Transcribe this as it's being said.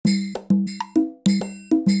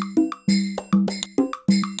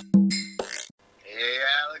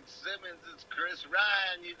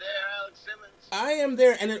am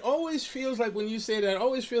there, and it always feels like when you say that, it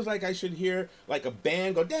always feels like I should hear like a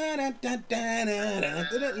band go da da da da da da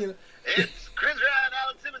da. You know. It's Chris Ryan,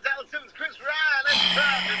 Alex Simmons, Chris Ryan. It's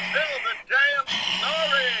time to tell the damn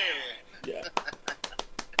story. Yeah.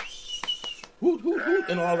 Hoot hoot hoot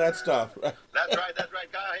and all that stuff. That's right.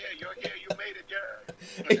 God, you're here. You made it,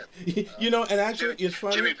 girl. You know, and actually, it's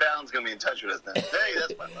funny. Jimmy Fallon's gonna be in touch with us now. Hey,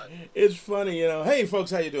 that's my life. It's funny, you know. Hey,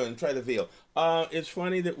 folks, how you doing? Try the veal. It's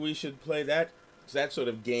funny that we should play that sort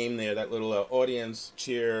of game there, that little audience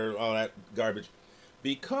cheer, all that garbage,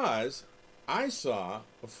 because I saw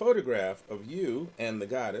a photograph of you and the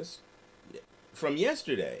goddess from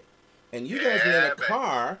yesterday, and you guys were in a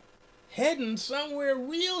car heading somewhere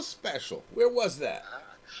real special. Where was that?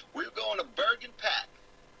 We were going to Bergen Pack.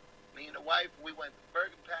 Me and the wife, we went to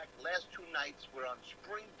Bergen Pack. The last 2 nights, we're on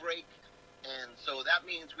spring break, and so that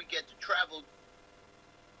means we get to travel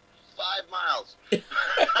 5 miles.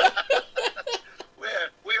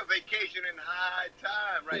 we're vacationing high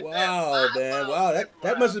time right now. Wow, man! Wow,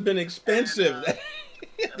 that must have been expensive. And,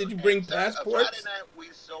 Did you bring passports? Friday night we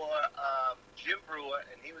saw Jim Brewer,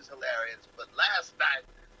 and he was hilarious. But last night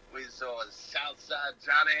we saw Southside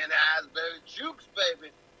Johnny and Asbury Jukes,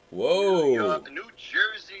 baby. Whoa! New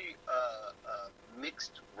Jersey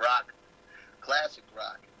mixed rock, classic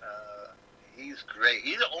rock. He's great.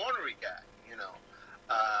 He's an ornery guy, you know.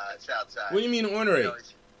 Southside. What do you mean ornery? You know,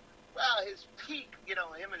 well, his peak, you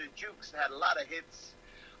know, him and the Jukes had a lot of hits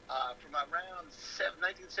from around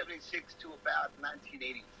 1976 to about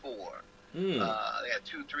 1984. They had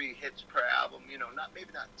 2-3 hits per album. You know,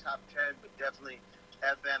 maybe not top 10, but definitely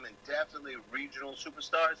FM and definitely regional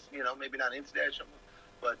superstars. You know, maybe not international,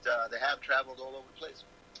 but they have traveled all over the place.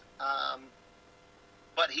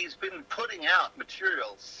 But he's been putting out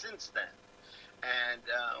material since then. And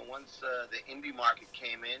once the indie market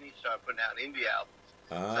came in, he started putting out indie albums.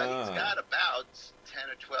 So he's got about 10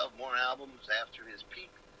 or 12 more albums after his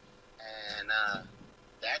peak. And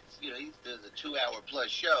that's, you know, he does a 2-hour plus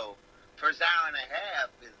show. First hour and a half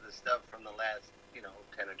is the stuff from the last, you know,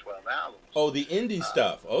 10 or 12 albums. Oh, the indie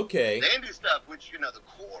stuff. Okay. The indie stuff, which, you know, the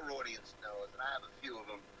core audience knows, and I have a few of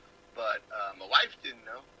them, but my wife didn't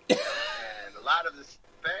know. And a lot of the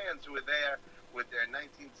fans who were there with their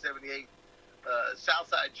 1978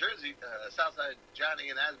 Southside jersey, Southside Johnny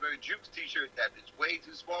and Asbury Jukes T-shirt that is way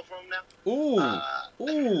too small for him now.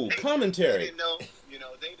 Ooh, commentary. They didn't know, you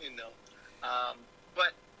know, they didn't know.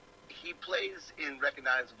 But he plays in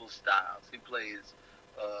recognizable styles. He plays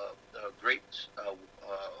a great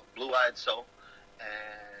blue-eyed soul,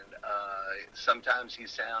 and sometimes he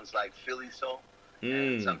sounds like Philly soul,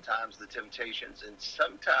 and sometimes the Temptations, and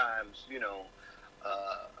sometimes, you know,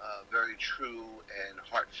 very true and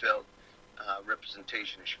heartfelt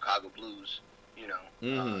representation of Chicago blues, you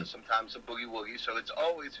know, sometimes a boogie woogie. So it's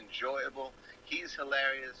always enjoyable. He's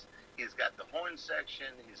hilarious. He's got the horn section.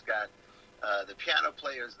 He's got the piano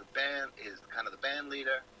player is the band, is kind of the band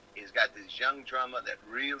leader. He's got this young drummer that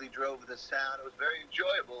really drove the sound. It was very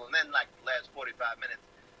enjoyable. And then, like the last 45 minutes,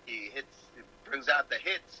 he brings out the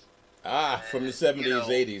hits. From the 70s, you know,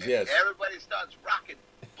 80s, yes. Everybody starts rocking.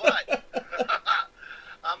 But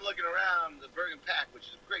I'm looking around the Bergen Pack, which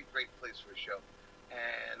is a great place for a show.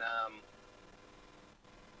 And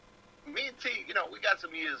me and T, you know, we got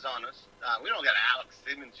some years on us. We don't got Alex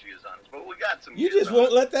Simmons years on us, but we got some years. You just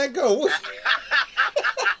won't let that go.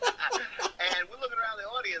 And we're looking around the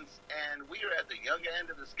audience, and we are at the younger end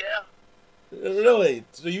of the scale. Really?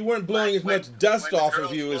 So you weren't blowing as much dust off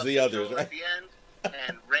of you as the others, right? At the end,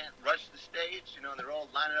 and rushed the stage, you know, and they're all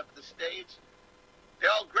lining up at the stage. They're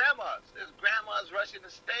all grandmas. There's grandmas rushing the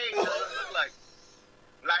stage. It doesn't look like,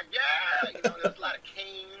 yeah, you know, there's a lot of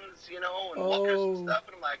canes, you know, and walkers and stuff.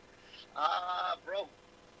 And I'm like, bro,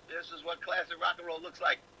 this is what classic rock and roll looks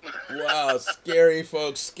like. Wow, scary,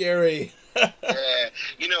 folks, scary. Yeah,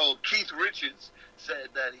 you know, Keith Richards said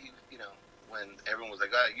that he, you know, when everyone was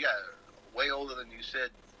like, yeah, way older than you said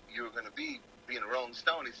you were going to be being a Rolling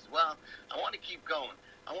Stone, he says, well, I want to keep going.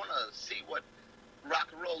 I want to see what rock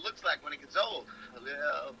and roll looks like when it gets old. Be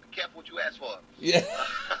careful what you ask for. Yeah.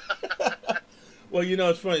 Well, you know,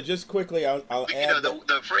 it's funny. Just quickly, I'll add. You know,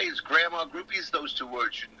 the phrase "grandma groupies"; those two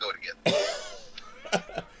words shouldn't go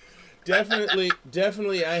together.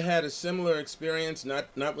 Definitely, I had a similar experience.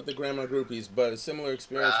 Not with the grandma groupies, but a similar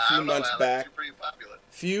experience a few months back. You're pretty popular.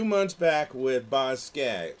 Few months back with Boz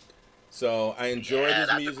Scaggs. So I enjoyed his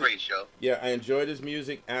music. That's a great show. Yeah, I enjoyed his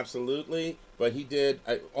music absolutely. But he did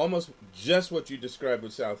almost just what you described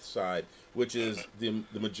with Southside, which is the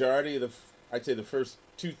majority of I'd say the first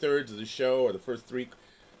 2/3 of the show, or the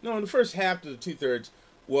first half to the 2/3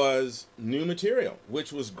 was new material,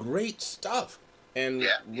 which was great stuff. and Yeah,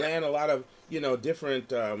 yeah. ran a lot of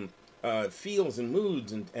different feels and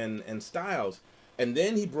moods and styles, and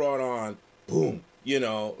then he brought on boom, Hit,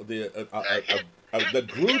 the hit,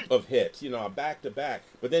 group hit. of hits, a back to back.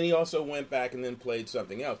 But then he also went back and then played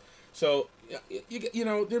something else. So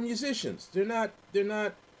they're musicians. They're not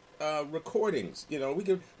recordings.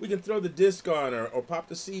 We can throw the disc on or pop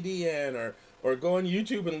the CD in or go on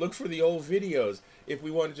YouTube and look for the old videos if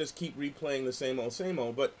we want to just keep replaying the same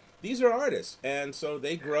old. But these are artists, and so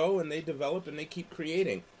they grow and they develop and they keep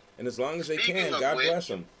creating. And as long as they Speaking can, of God bless which,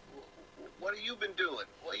 them. what have you been doing?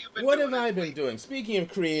 What have you been What doing have I this been week? doing? Speaking of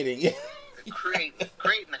creating, Creating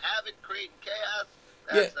havoc, creating chaos.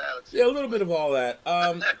 yeah, That's Alex yeah, a Simmons. little bit of all that.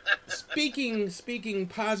 Speaking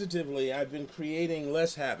positively, I've been creating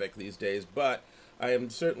less havoc these days, but I am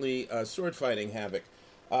certainly sword fighting havoc.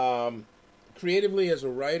 Um, Creatively, as a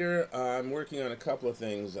writer, I'm working on a couple of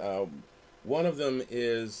things. One of them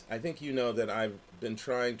is I think you know that I've been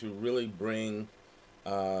trying to really bring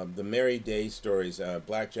the Mary Day stories,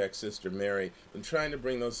 Blackjack's sister Mary. Been trying to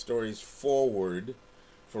bring those stories forward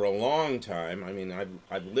for a long time. I mean,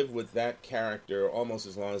 I've lived with that character almost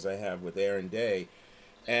as long as I have with Aaron Day,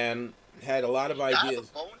 and had a lot of I have a ideas.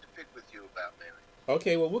 bone to pick with you about Mary.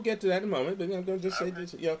 Okay, well, we'll get to that in a moment. But I'm going to just All say right.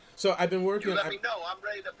 this. So I've been You working. let me know. I'm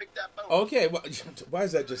ready to pick that bone. Okay, well, why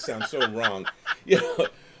does that just sound so wrong? You know,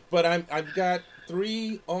 but I've got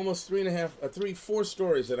almost three and a half, four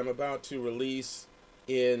stories that I'm about to release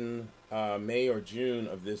in May or June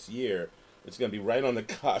of this year. It's going to be right on the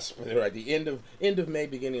cusp. They're at the end of May,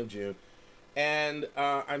 beginning of June, and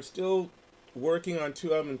I'm still working on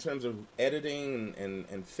two of them in terms of editing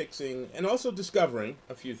and fixing, and also discovering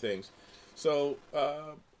a few things. So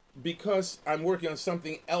because I'm working on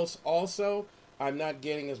something else also, I'm not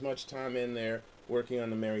getting as much time in there working on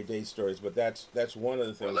the Mary Day stories. But that's one of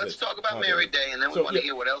the things. Well, let's that's talk about haunting Mary me. Day, and then we So want yeah, to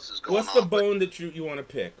hear what else is going what's the on. bone that you want to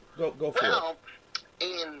pick? Go for it. Well,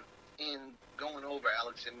 in going over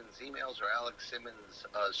Alex Simmons' emails or Alex Simmons'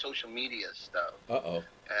 social media stuff, Uh-oh.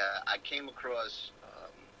 I came across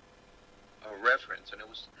a reference, and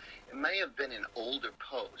it may have been an older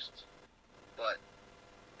post, but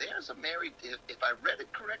there's a Mary. If I read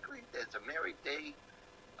it correctly, there's a Mary Day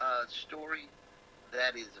story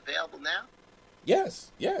that is available now.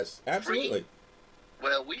 Yes, absolutely.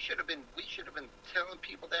 Well, we should have been telling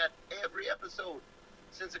people that every episode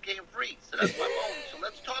since it came free. So that's my bone. So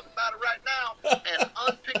let's talk about it right now and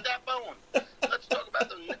unpick that bone. Let's talk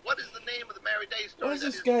about what is the name of the Mary Day story? Why does that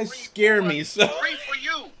this is guy free scare for- me so? Free for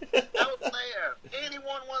you out there.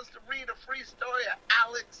 Anyone wants to read a free story of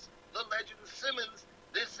Alex the Legend Simmons?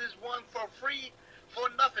 This is one for free for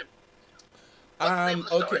nothing. What's the name of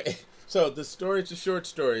the story? Okay. So the story, it's a short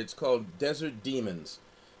story. It's called Desert Demons,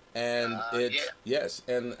 and it's yeah. yes,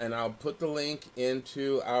 and I'll put the link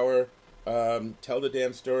into our Tell the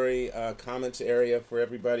Damn Story comments area for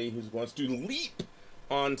everybody who wants to leap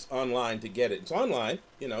online to get it. It's online,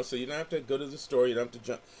 so you don't have to go to the store. You don't have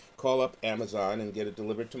to call up Amazon and get it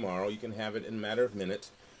delivered tomorrow. You can have it in a matter of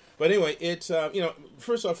minutes. But anyway, it's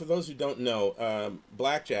first off, for those who don't know,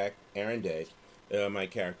 Blackjack, Aaron Day, my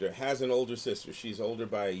character, has an older sister. She's older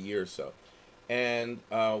by a year or so, and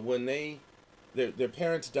when their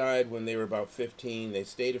parents died when they were about 15. They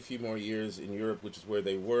stayed a few more years in Europe, which is where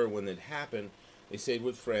they were when it happened. They stayed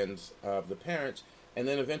with friends of the parents, and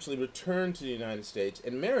then eventually returned to the United States.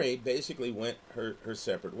 And Mary basically went her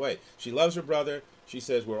separate way. She loves her brother. She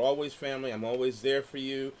says, "We're always family. I'm always there for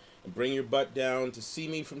you. And bring your butt down to see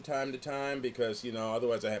me from time to time because,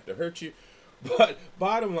 otherwise I have to hurt you." But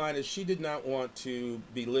bottom line is she did not want to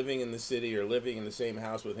be living in the city or living in the same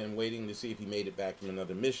house with him, waiting to see if he made it back from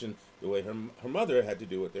another mission the way her mother had to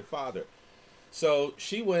do with their father. So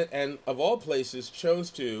she went and, of all places,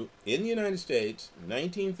 chose to, in the United States,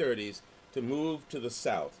 1930s, to move to the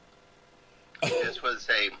South. This was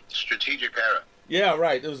a strategic error. Yeah,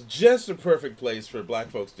 right. It was just a perfect place for black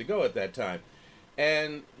folks to go at that time.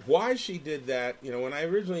 And why she did that, when I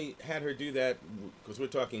originally had her do that, because we're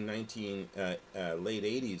talking late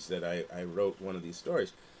 80s that I wrote one of these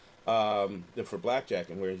stories for Blackjack,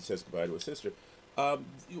 and where he says goodbye to his sister.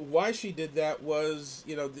 Why she did that was,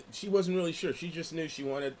 she wasn't really sure. She just knew she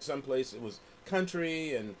wanted someplace that was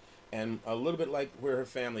country and a little bit like where her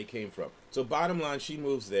family came from. So bottom line, she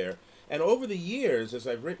moves there. And over the years, as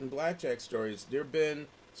I've written Blackjack stories, there have been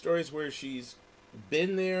stories where she's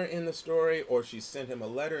been there in the story, or she's sent him a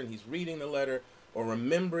letter and he's reading the letter, or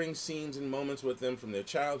remembering scenes and moments with them from their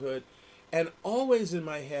childhood. And always in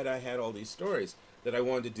my head I had all these stories that I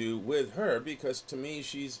wanted to do with her, because to me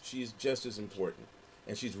she's just as important,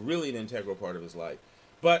 and she's really an integral part of his life,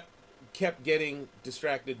 but kept getting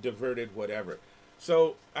distracted, diverted, whatever.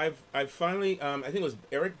 So I've finally I think it was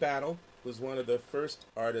Eric Battle was one of the first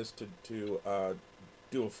artists to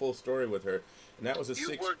do a full story with her, and that was a You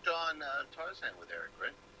six. worked on Tarzan with Eric,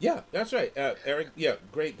 right? Yeah, that's right. Eric, Yeah. yeah,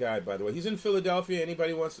 great guy by the way. He's in Philadelphia.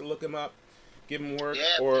 Anybody wants to look him up, give him work, Yeah,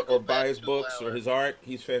 if or you go buy back his to books or our his art.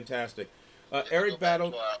 He's fantastic. if you go Eric back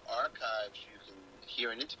Battle. to our archives, you can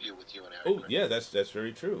hear an interview with you and Eric. Oh Right? yeah, that's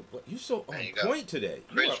very true. Well, you're so There on you go. point today.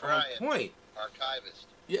 You Chris are on Ryan, point. archivist.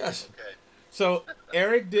 Yes. Okay. So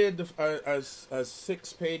Eric did a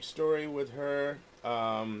 6-page story with her,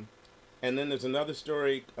 and then there's another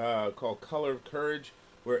story called Color of Courage,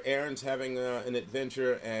 where Aaron's having an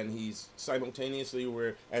adventure, and he's simultaneously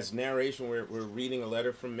as narration we're reading a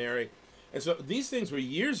letter from Mary, and so these things were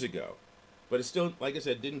years ago, but it still, like I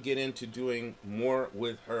said, didn't get into doing more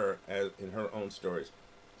with her in her own stories.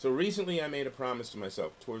 So recently, I made a promise to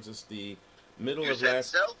myself towards the middle You of said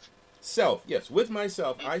last self? yes, with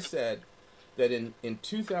myself, I said that in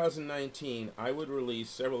 2019 I would release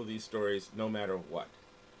several of these stories no matter what.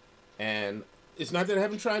 And it's not that I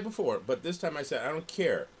haven't tried before, but this time I said I don't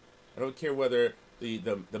care. I don't care whether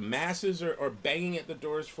the masses are banging at the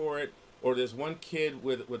doors for it, or there's one kid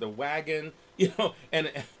with a wagon,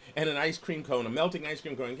 and an ice cream cone, a melting ice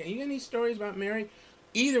cream cone. You got any stories about Mary?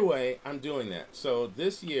 Either way, I'm doing that. So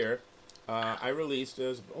this year, I released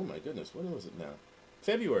oh my goodness, when was it now?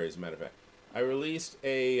 February, as a matter of fact. I released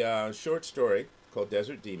a short story called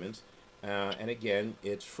Desert Demons, and again,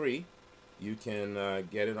 it's free. You can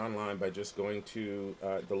get it online by just going to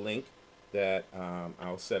the link that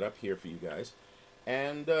I'll set up here for you guys,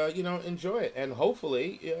 and enjoy it, and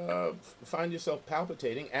hopefully find yourself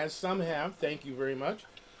palpitating, as some have. Thank you very much.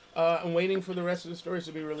 I'm waiting for the rest of the stories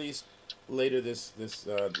to be released later this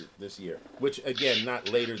year. Which again, not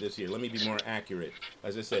later this year. Let me be more accurate.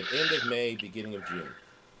 As I said, end of May, beginning of June.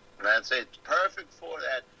 That's it. Perfect for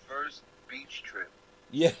that first beach trip.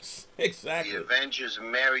 Yes, exactly. The Avengers of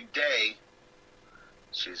Mary Day.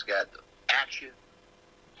 She's got the action,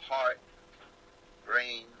 heart,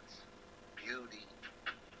 brains, beauty.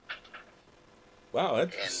 Wow,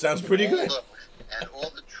 that sounds pretty good. And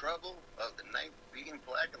all the trouble of being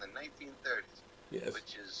black in the 1930s. Yes.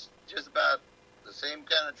 Which is just about the same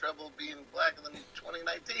kind of trouble being black in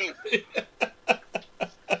 2019.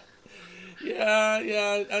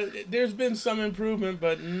 Yeah. There's been some improvement,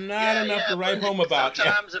 but not enough to write home about.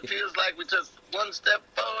 Sometimes it feels like we took one step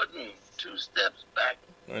forward and 2 steps back.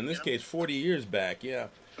 Or in this case, 40 years back. Yeah.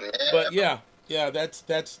 Yeah. But yeah, that's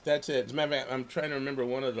it. As a matter of fact, I'm trying to remember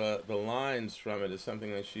one of the lines from it is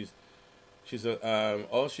something like she's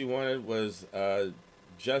all she wanted was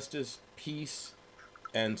justice, peace,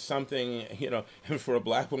 and something, and for a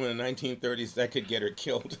black woman in the 1930s, that could get her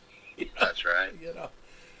killed. That's right.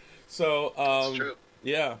 So, it's true.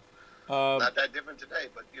 Yeah. Not that different today,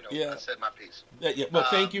 but, yeah. I said my piece. Yeah. Well,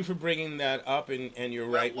 thank you for bringing that up, and you're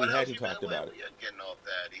right, we hadn't talked about it. You're getting off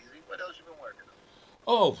that easy. What else you been working on?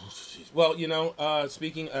 Oh, well,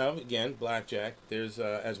 speaking of, again, Blackjack, there's,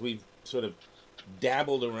 as we've sort of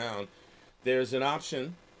dabbled around, there's an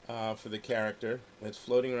option for the character that's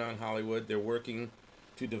floating around Hollywood. They're working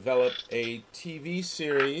to develop a TV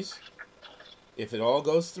series. If it all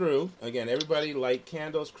goes through, again, everybody light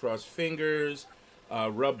candles, cross fingers,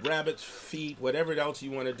 rub rabbit's feet, whatever else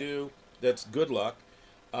you want to do, that's good luck.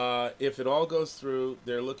 If it all goes through,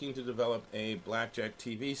 they're looking to develop a Blackjack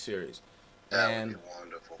TV series. That would be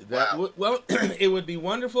wonderful. Well, it would be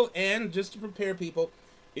wonderful, and just to prepare people,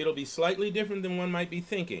 it'll be slightly different than one might be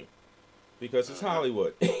thinking, because it's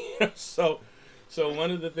Hollywood. So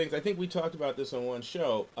one of the things, I think we talked about this on one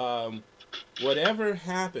show, whatever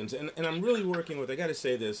happens, and I'm really working with, I got to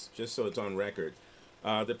say this just so it's on record,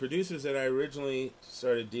 the producers that I originally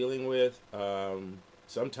started dealing with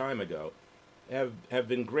some time ago have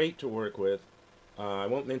been great to work with. I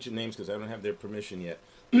won't mention names because I don't have their permission yet,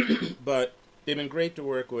 but they've been great to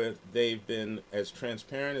work with. They've been as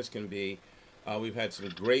transparent as can be. We've had some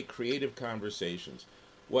great creative conversations.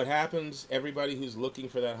 What happens, everybody who's looking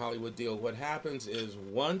for that Hollywood deal, what happens is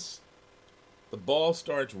once the ball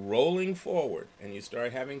starts rolling forward and you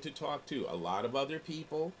start having to talk to a lot of other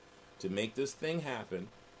people to make this thing happen,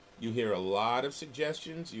 you hear a lot of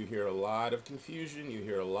suggestions, you hear a lot of confusion, you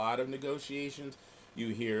hear a lot of negotiations,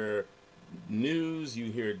 you hear news,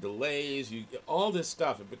 you hear delays, all this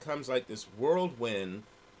stuff. It becomes like this whirlwind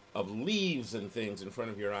of leaves and things in front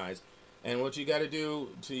of your eyes. And what you got to do,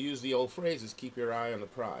 to use the old phrase, is keep your eye on the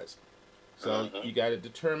prize. So you got to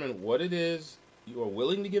determine what it is you are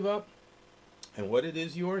willing to give up and what it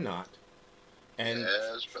is you are not. And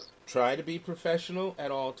try to be professional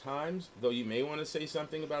at all times. Though you may want to say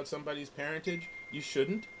something about somebody's parentage, you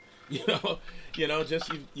shouldn't. You know,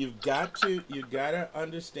 just you've got to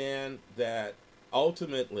understand that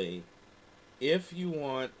ultimately, if you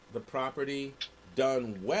want the property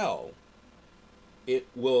done well, it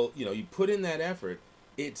will, you put in that effort,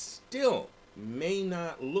 it still may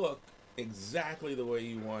not look exactly the way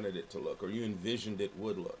you wanted it to look or you envisioned it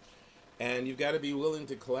would look. And you've got to be willing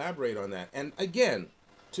to collaborate on that. And again,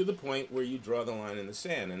 to the point where you draw the line in the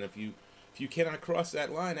sand. And if you cannot cross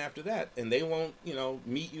that line after that and they won't,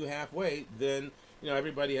 meet you halfway, then,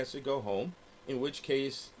 everybody has to go home. In which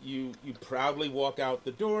case you proudly walk out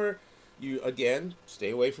the door. You again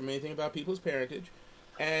stay away from anything about people's parentage,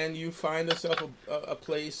 and you find yourself a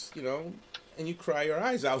place, and you cry your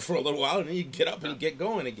eyes out for a little while, and then you get up and get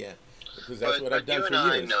going again, because that's what I've done for years.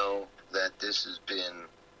 But you and I know that this has been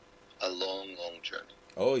a long, long journey.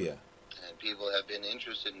 Oh yeah. And people have been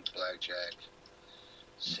interested in blackjack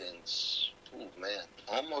since,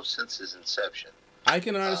 almost since his inception. I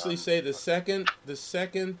can honestly say the second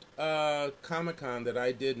Comic-Con that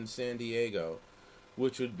I did in San Diego,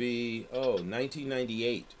 which would be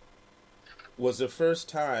 1998, was the first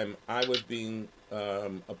time I was being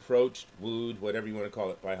approached, wooed, whatever you want to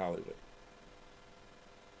call it, by Hollywood.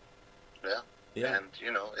 Yeah. Yeah. And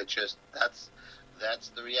it's just that's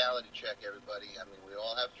the reality check, everybody. I mean, we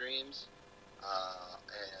all have dreams,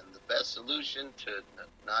 and the best solution to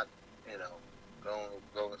not going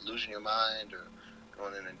losing your mind or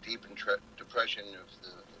going in a deep depression of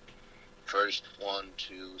the first 1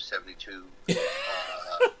 to 72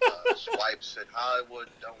 swipes at Hollywood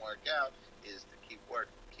don't work out is to keep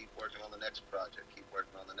working on the next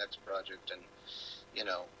project, and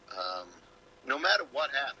no matter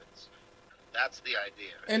what happens, that's the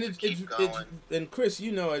idea. And it's Chris,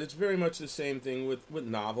 it's very much the same thing with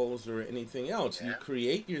novels or anything else. Yeah. You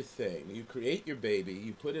create your thing, you create your baby,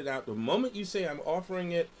 you put it out. The moment you say I'm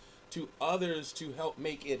offering it to others to help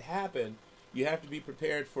make it happen, you have to be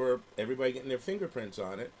prepared for everybody getting their fingerprints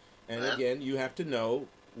on it. And again, you have to know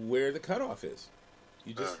where the cutoff is.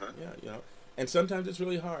 You just, and sometimes it's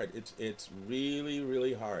really hard. It's really,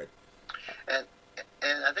 really hard. And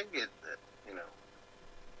I think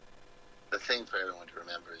the thing for everyone to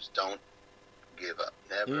remember is don't give up.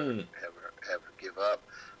 Never, ever, ever give up.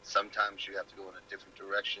 Sometimes you have to go in a different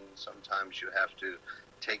direction. Sometimes you have to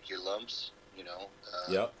take your lumps.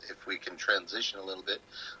 If we can transition a little bit,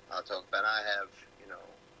 I'll talk about. I have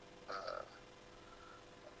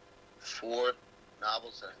 4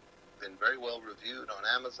 novels that have been very well reviewed on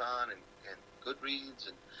Amazon and Goodreads,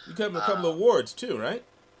 and you got a couple of awards too, right?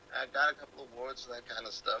 I got a couple of awards and that kind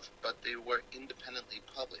of stuff, but they were independently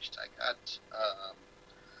published.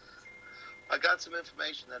 I got some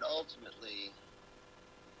information that ultimately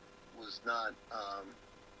was not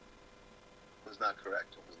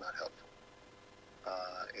correct or was not helpful.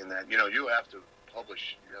 In that, you have to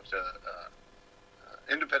publish, you have to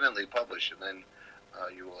independently publish, and then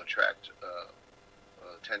you will attract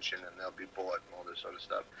attention, and they'll be bought and all this sort of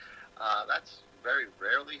stuff. That's very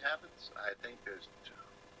rarely happens. I think there's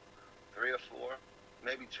 3 or 4,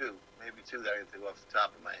 maybe two that I can think off the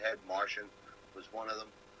top of my head. Martian was one of them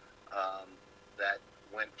that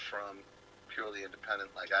went from purely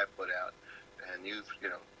independent, like I put out, and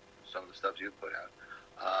some of the stuff you put out,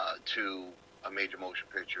 to a major motion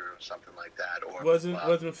picture or something like that. Or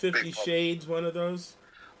wasn't 50 Shades one of those?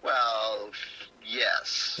 Well,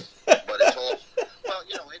 yes, but it's all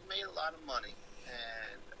it made a lot of money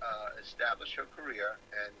and established her career,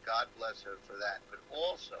 and God bless her for that. But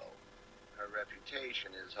also, her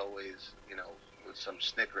reputation is always, with some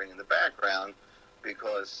snickering in the background,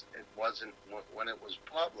 because it wasn't, when it was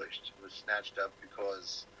published, it was snatched up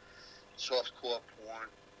because softcore porn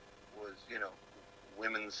was,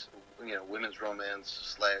 women's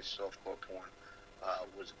romance / softcore porn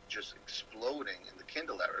was just exploding in the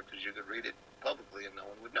Kindle era, because you could read it publicly and no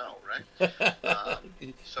one would know, right?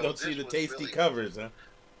 So don't see the tasty covers, huh?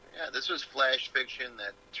 Yeah, this was flash fiction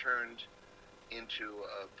that turned into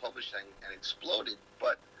publishing and exploded.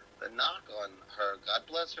 But the knock on her, God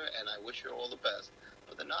bless her, and I wish her all the best,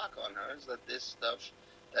 but the knock on her is that this stuff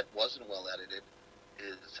that wasn't well edited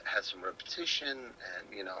has some repetition,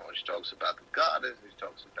 and she talks about the goddess, she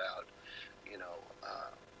talks about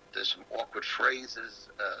there's some awkward phrases,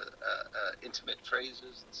 intimate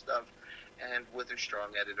phrases and stuff, and with a strong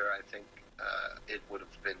editor, I think it would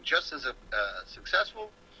have been just as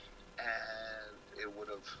successful, and it would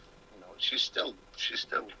have, she's still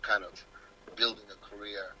kind of building a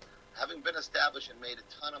career, having been established and made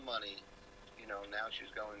a ton of money. Now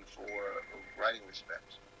she's going for writing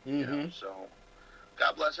respect. So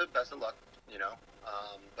God bless her, best of luck.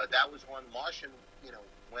 But that was one. Martian,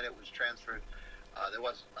 when it was transferred There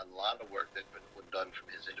was a lot of work that was done from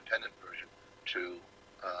his independent version to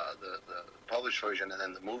the published version, and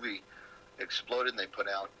then the movie exploded, and they put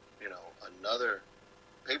out, another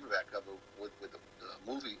paperback cover with the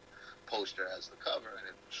movie poster as the cover, and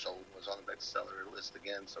it was on the bestseller list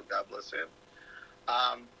again. So God bless him.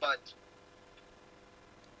 But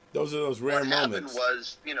those are those rare what moments. happened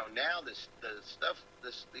was, now these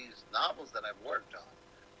novels that I've worked on.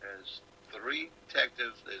 There's three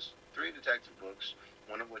detective books,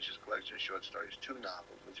 one of which is a collection of short stories, two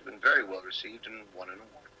novels, which have been very well received and won an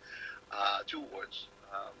award, 2 awards.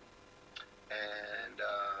 And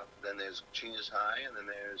then there's Genius High, and then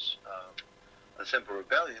there's A Simple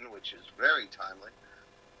Rebellion, which is very timely.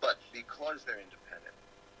 But because they're independent,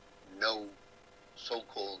 no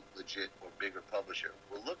so-called legit or bigger publisher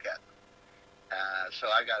will look at them. So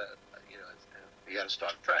I gotta, you gotta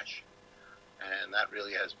start fresh. And that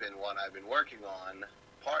really has been what I've been working on.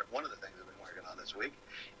 One of the things I've been working on this week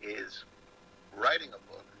is writing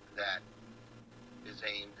a book that is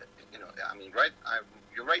aimed,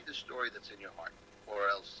 you write the story that's in your heart, or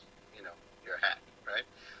else, you're hacked, right?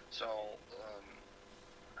 So,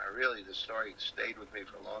 the story stayed with me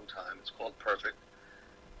for a long time. It's called Perfect.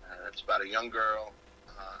 It's about a young girl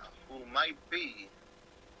who might be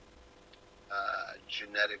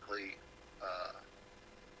genetically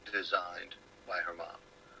designed by her mom.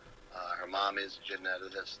 Her mom is a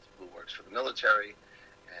geneticist who works for the military,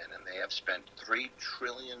 and they have spent $3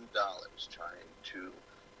 trillion trying to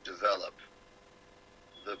develop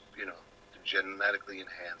the genetically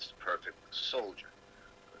enhanced perfect soldier,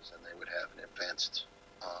 because then they would have an advanced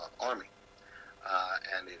army.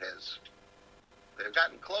 And they've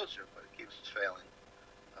gotten closer, but it keeps failing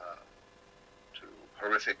to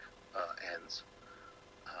horrific ends.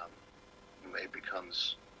 It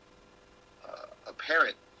becomes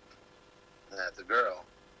apparent that the girl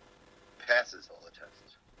passes all the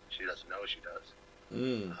tests. She doesn't know she does.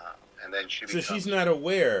 And then So she's not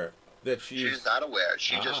aware that she's not aware.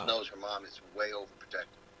 She just knows her mom is way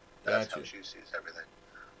overprotective. That's how she sees everything.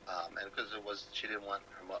 And because she didn't want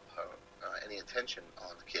her any attention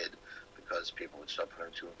on the kid, because people would start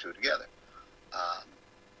putting 2 and 2 together.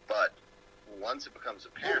 But once it becomes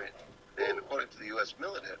apparent, then according to the U.S.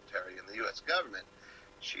 military and the U.S. government,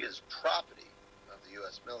 she is property of the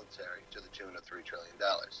U.S. military to the tune of $3 trillion.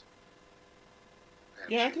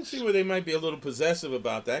 Yeah, I can see where they might be a little possessive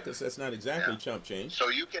about that, because that's not exactly chump change. So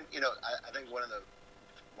you can, I think one of the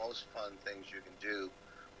most fun things you can do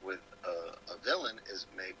with a villain is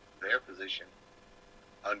make their position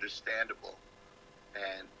understandable,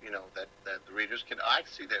 and that the readers can. I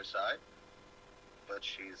see their side, but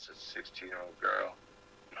she's a 16-year-old girl,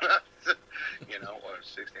 or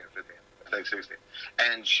 16 or 15. I think 16,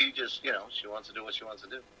 and she just, she wants to do what she wants to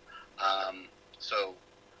do. So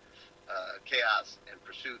chaos and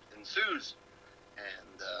pursuit ensues,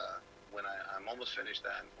 and when I'm almost finished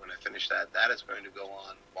that. When I finish that, that is going to go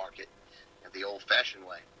on market in the old-fashioned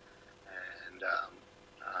way, and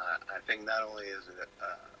I think not only is it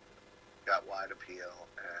got wide appeal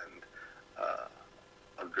and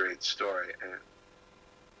a great story, and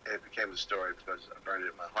it became a story because I burned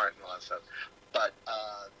it in my heart and all that stuff. But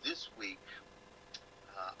this week,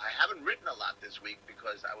 I haven't written a lot this week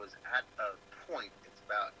because I was at a point.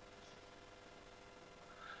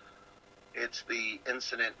 It's the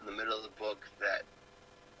incident in the middle of the book that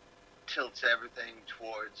tilts everything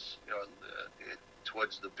towards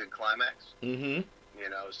towards the big climax. Mm-hmm.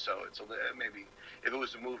 So it's maybe if it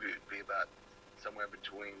was a movie, it'd be about somewhere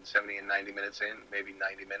between 70 and 90 minutes in, maybe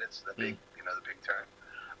 90 minutes. The big, the big turn.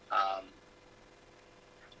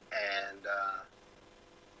 And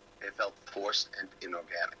it felt forced and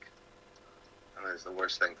inorganic. I mean, it's the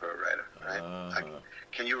worst thing for a writer, right?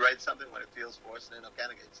 Can you write something when it feels forced and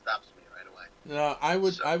inorganic? It stops me right away. No,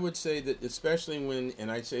 I would say that, especially when,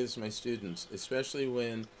 and I say this to my students, especially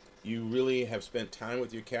when you really have spent time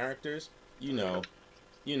with your characters, no,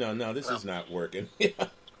 this is not working.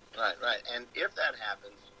 Right. And if that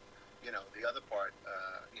happens, the other part,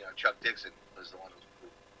 Chuck Dixon was the one who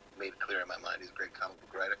made it clear in my mind. He's a great comic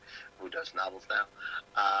book writer who does novels now.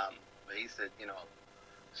 But he said,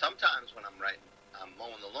 sometimes when I'm writing, I'm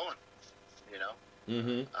mowing the lawn,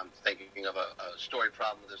 Mm-hmm. I'm thinking of a story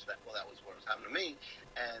problem with this, that. Well, that was what was happening to me.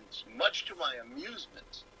 And much to my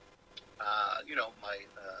amusement,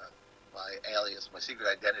 my alias, my secret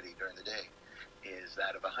identity during the day is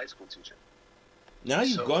that of a high school teacher. Now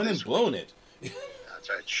you've gone and blown it. That's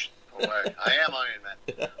right. Shh, don't worry. I am Iron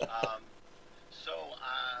Man. So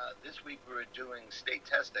this week we were doing state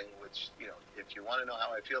testing, which, if you want to know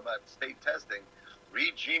how I feel about state testing,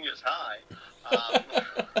 read Genius High.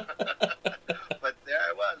 But there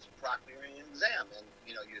I was, during an exam, and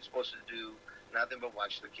you're supposed to do nothing but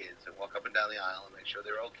watch the kids and walk up and down the aisle and make sure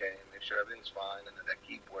they're okay and make sure everything's fine and that they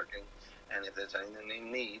keep working. And if there's anything they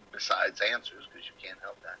need besides answers, because you can't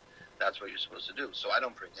help that, that's what you're supposed to do. So I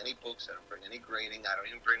don't bring any books. I don't bring any grading. I don't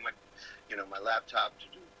even bring my, my laptop to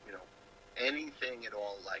do, anything at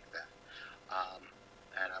all like that.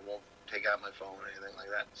 And I won't take out my phone or anything like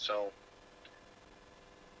that. So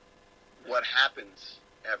what happens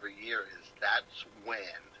every year is that's when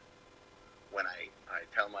I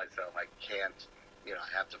tell myself I can't,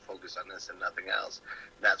 I have to focus on this and nothing else.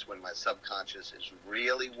 That's when my subconscious is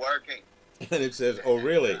really working. And it says, "Oh,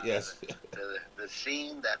 really?" Yes. The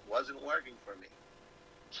scene that wasn't working for me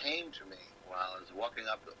came to me while I was walking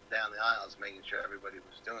up down the aisles, making sure everybody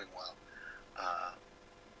was doing well.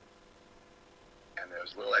 And there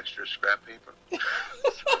was a little extra scrap paper.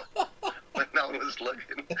 So when no one was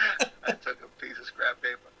looking, I took a piece of scrap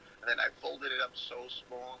paper and then I folded it up so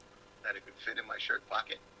small that it could fit in my shirt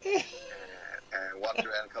pocket, and walked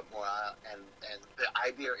around a couple more aisles, and the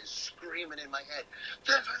idea is screaming in my head,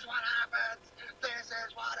 "This is what happens! This is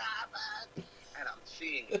what happens!" And I'm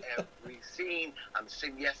seeing every scene. I'm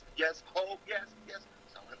saying, "Yes, yes, hope, yes, yes."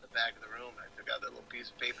 So I went in the back of the room, and I took out that little piece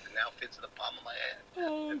of paper that now fits in the palm of my hand,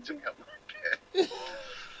 and took out my pen,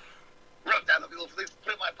 wrote down the little things,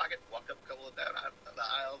 put it in my pocket, walked up a couple of down the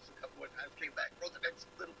aisles a couple more times, came back, wrote the next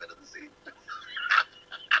little bit of the scene.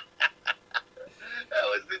 I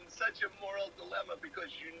was in such a moral dilemma because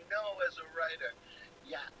as a writer,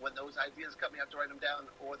 when those ideas come, you have to write them down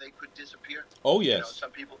or they could disappear. Oh, yes.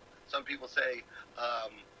 Some people say, some people say,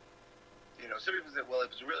 well,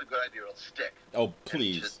 if it's a really good idea, it'll stick. Oh,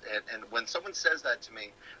 please. And when someone says that to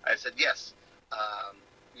me, I said, yes.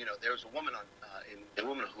 There was a woman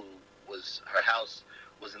who her house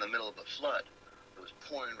was in the middle of a flood. It was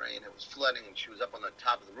pouring rain, it was flooding, and she was up on the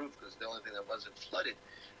top of the roof because the only thing that wasn't flooded.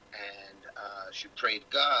 And she prayed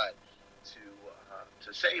God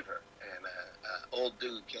to save her. And an old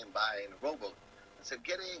dude came by in a rowboat and said,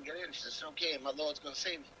 "Get in, get in." She said, "Okay, my Lord's going to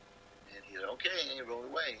save me." And he said, "Okay," and he rowed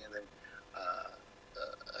away. And then a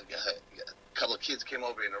couple of kids came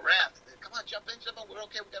over in a raft. They said, "Come on, jump in, we're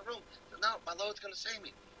okay, we got room." He said, "No, my Lord's going to save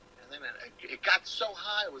me." And then it got so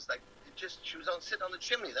high, it was like, she was sitting on the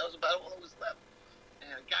chimney. That was about all that was left.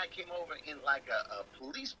 And a guy came over in like a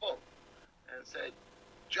police boat and said,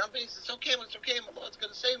 "Jump in." He says, it's okay, my Lord's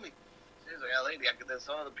going to save me." He's like, "Lady, there's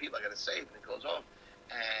some other people I got to save." And it goes off.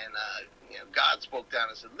 And, God spoke down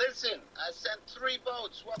and said, "Listen, I sent 3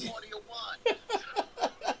 boats. What more do you want?"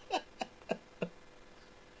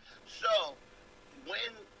 So,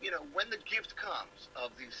 when the gift comes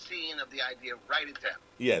of the scene, of the idea, write it down.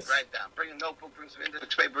 Yes. Write it down. Bring a notebook, bring some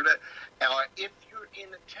index paper. Or if you're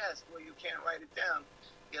in a test where you can't write it down,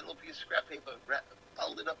 get a little piece of scrap paper,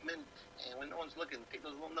 fold it up and when no one's looking, take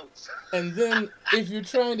those little notes. And then, if you're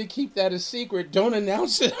trying to keep that a secret, don't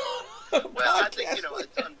announce it. Well, I think,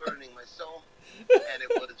 it's unburdening my soul. And it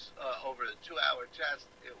was, over a 2-hour test,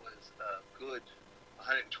 it was a good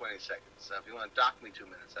 120 seconds. So if you want to dock me 2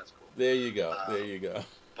 minutes, that's cool. There you go. There you go.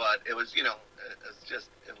 But it was, it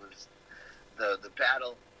was the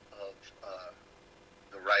battle of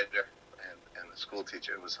the writer and the school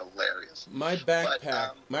teacher. It was hilarious. My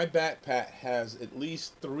backpack has at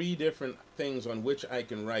least 3 different things on which I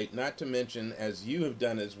can write, not to mention, as you have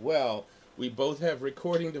done as well, we both have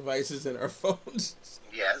recording devices in our phones.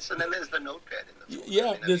 Yes, and then there's the notepad in the phone.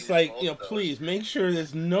 Yeah, it's like, please make sure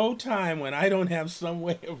there's no time when I don't have some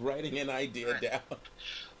way of writing an idea down.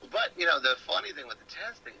 But, the funny thing with the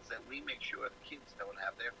testing is that we make sure the kids don't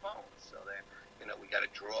have their phones. So we got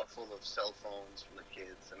a drawer full of cell phones from the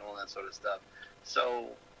kids and all that sort of stuff. So,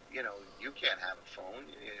 you can't have a phone.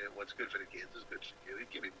 What's good for the kids is good for you. You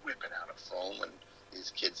can't be whipping out a phone when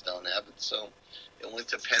these kids don't have it. So it went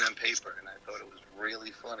to pen and paper, and I thought it was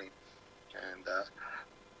really funny. And,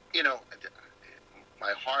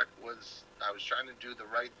 my heart was, I was trying to do the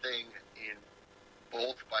right thing in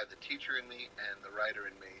both by the teacher in me and the writer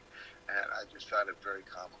in me, and I just found it very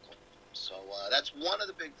comical. So that's one of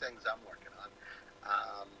the big things I'm working on.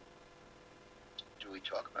 Do we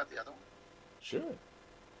talk about the other one? Sure.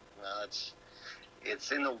 Well, it's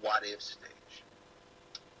in the what if stage,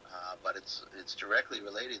 but it's directly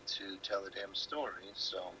related to Tell a Damn Story.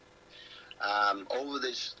 So over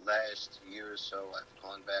this last year or so, I've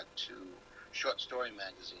gone back to short story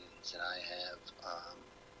magazines, and I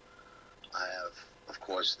have, of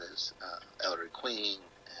course, there's Ellery Queen,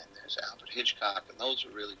 and there's Alfred Hitchcock, and those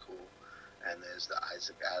are really cool. And there's the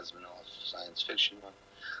Isaac Asimov science fiction one.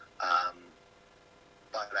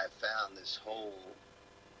 But I found this whole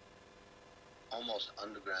almost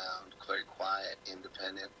underground, very quiet,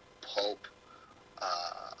 independent pulp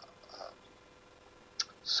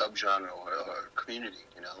subgenre or community,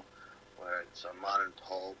 where it's a modern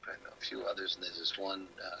pulp and a few others. And there's this one,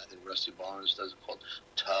 I think Rusty Barnes does it, called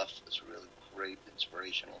Tough. It's a really great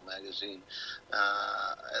inspirational magazine.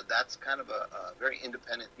 That's kind of a very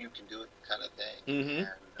independent, you can do it kind of thing. Mm-hmm.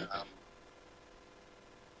 And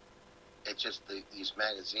it's just these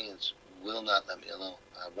magazines will not let me alone.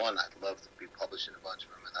 One, I'd love to be publishing a bunch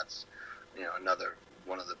of them, and that's another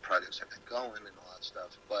one of the projects I got going and all that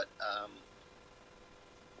stuff. But I'm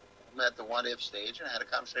at the what if stage, and I had a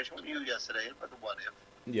conversation with you yesterday about the what if.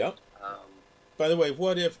 Yep. By the way,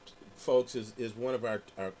 what if, folks, is one of our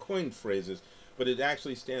coined phrases, but it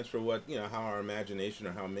actually stands for how our imagination,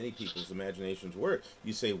 or how many people's imaginations work.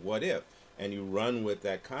 You say what if, and you run with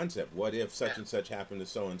that concept. What if such and such happened to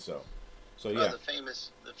so and so? So yeah. The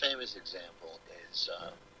famous example is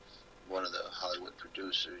one of the Hollywood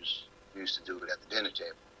producers used to do it at the dinner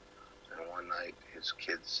table. And one night his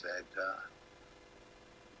kids said,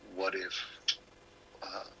 what if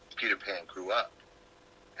Peter Pan grew up,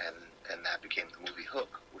 and that became the movie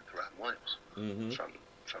Hook with Robin Williams, mm-hmm.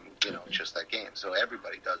 from just that game. So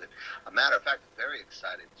everybody does it. A matter of fact, I'm very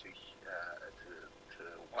excited to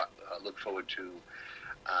look forward to.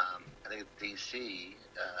 I think DC,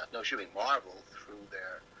 Marvel, through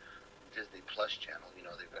their Disney Plus channel.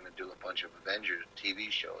 They're going to do a bunch of Avengers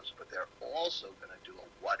TV shows, but they're also going to do a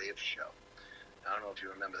What If show. I don't know if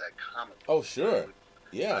you remember that comic. Oh, sure.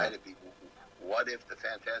 Yeah. Right? It'd be, what if the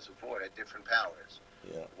Fantastic Four had different powers?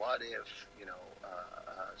 Yeah. What if,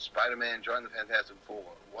 Spider-Man joined the Fantastic Four?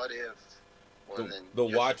 What if... Well, the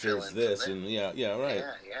Watchers this, and right.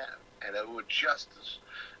 Yeah. And it was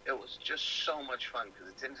just so much fun, because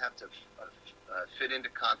it didn't have to fit into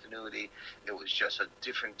continuity. It was just a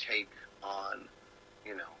different take on,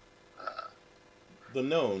 the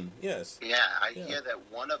known, yes. Yeah, I hear that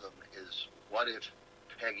one of them is, what if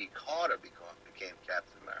Peggy Carter became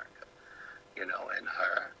Captain America? And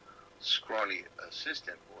her scrawny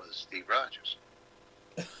assistant was Steve Rogers.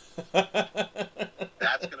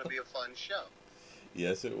 That's going to be a fun show.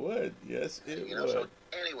 Yes, it would. Yes, it would. So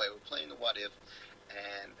anyway, we're playing the What If,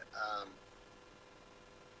 and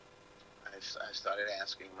I started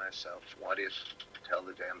asking myself, what if Tell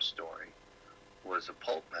the Damn Story was a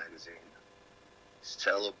pulp magazine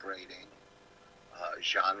celebrating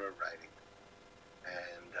genre writing?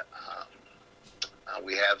 And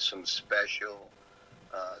we have some special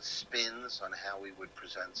spins on how we would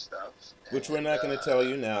present stuff. Which we're not going to tell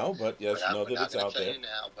you now, but yes, know that it's out there. We're not going to tell you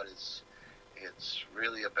now, but it's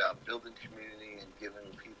really about building community and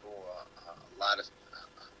giving people a lot of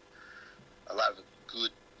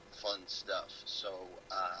good, fun stuff. So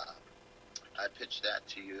I pitched that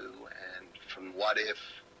to you, and from What If,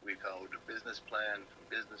 we go to business plan. From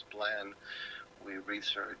business plan, we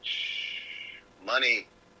research money.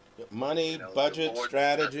 Budget,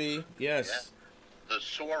 strategy, yes. Yeah. The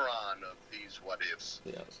Sauron of these what ifs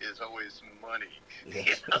is always money.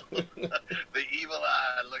 Yes. The evil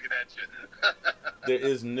eye looking at you. There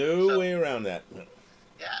is no way around that.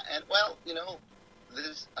 Yeah, and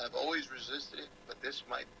this, I've always resisted it, but this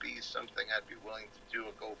might be something I'd be willing to do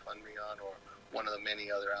a GoFundMe on, or one of the many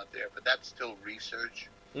other out there. But that's still research.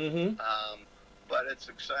 Mm-hmm. But it's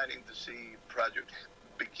exciting to see project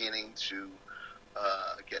beginning to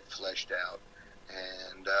get fleshed out,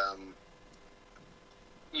 and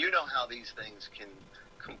how these things can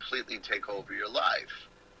completely take over your life.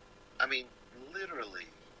 I mean, literally,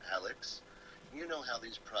 Alex, how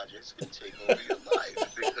these projects can take over your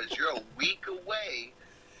life, because you're a week away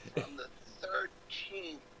from the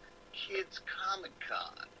 13th Kids Comic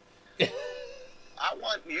Con. I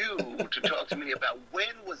want you to talk to me about,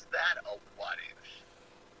 when was that a what if?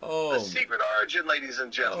 Oh, the secret origin, ladies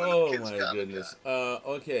and gentlemen. Oh, my goodness.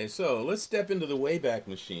 Okay, so let's step into the Wayback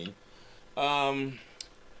Machine.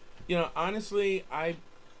 Honestly,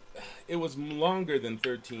 it was longer than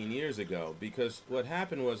 13 years ago, because what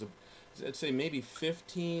happened was, I'd say maybe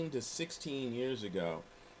 15 to 16 years ago,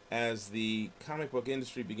 as the comic book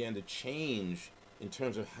industry began to change in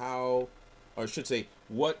terms of how, or I should say,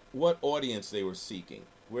 what audience they were seeking,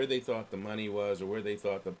 where they thought the money was, or where they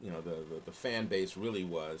thought the fan base really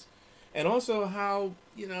was, and also how,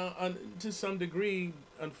 to some degree,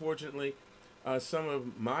 unfortunately, some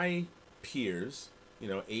of my peers,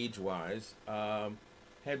 age-wise,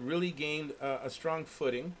 had really gained a strong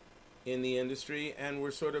footing in the industry, and were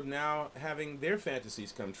sort of now having their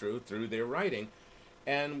fantasies come true through their writing,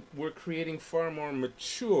 and were creating far more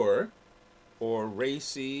mature, or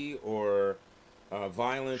racy, or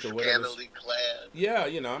violent, or whatever. Scantily clad. Yeah,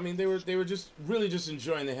 they were just really just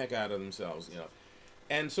enjoying the heck out of themselves,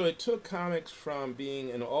 And so it took comics from being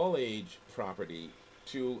an all-age property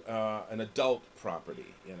to an adult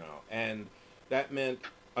property, and that meant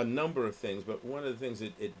a number of things. But one of the things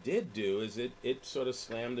it did do is it sort of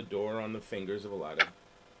slammed the door on the fingers of a lot of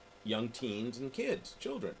young teens and kids,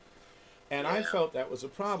 children. And I felt that was a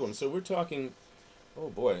problem. So we're talking, oh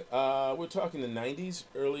boy, we're talking the 90s,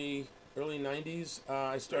 early 90s.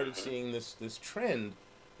 I started seeing this trend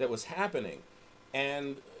that was happening.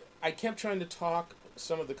 And I kept trying to talk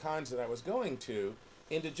some of the cons that I was going to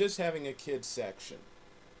into just having a kids section.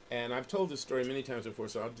 And I've told this story many times before,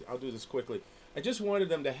 so I'll do this quickly. I just wanted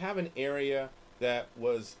them to have an area that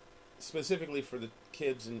was specifically for the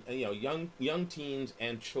kids and young teens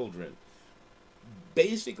and children.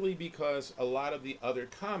 Basically because a lot of the other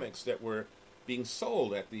comics that were being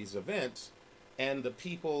sold at these events and the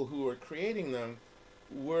people who were creating them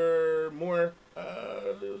were more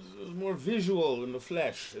it was more visual in the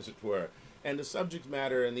flesh, as it were, and the subject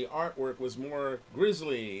matter and the artwork was more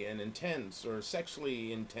grisly and intense or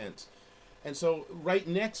sexually intense. And so right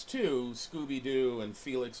next to Scooby-Doo and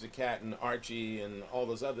Felix the Cat and Archie and all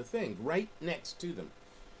those other things, right next to them.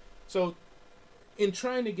 So in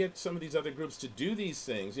trying to get some of these other groups to do these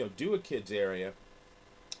things, do a kids area,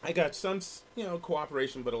 I got some,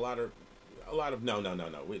 cooperation, but a lot of no.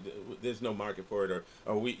 There's no market for it,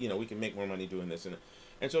 or we can make more money doing this.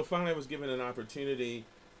 And so finally I was given an opportunity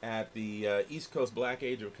at the East Coast Black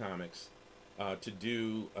Age of Comics to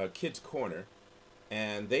do a Kids Corner.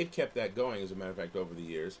 And they've kept that going, as a matter of fact, over the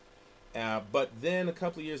years. But then a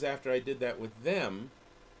couple of years after I did that with them,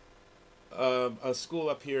 a school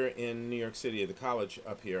up here in New York City, the college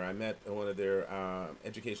up here, I met one of their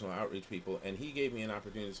educational outreach people, and he gave me an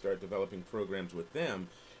opportunity to start developing programs with them.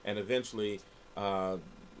 And eventually,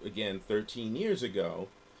 again, 13 years ago,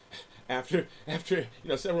 after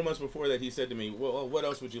several months before that, he said to me, well, what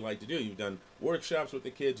else would you like to do? You've done workshops with the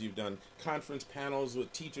kids, you've done conference panels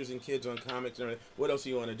with teachers and kids on comics and everything. What else do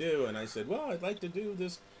you want to do? And I said, well, I'd like to do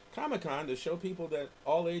this Comic-Con to show people that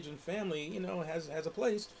all age and family, has a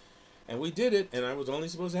place. And we did it, and I was only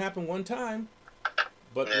supposed to happen one time.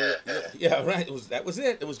 But yeah, right. That was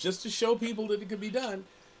it. It was just to show people that it could be done.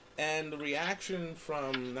 And the reaction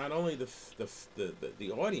from not only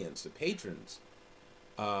the audience, the patrons,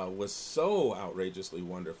 was so outrageously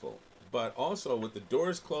wonderful. But also, with the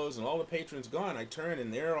doors closed and all the patrons gone, I turn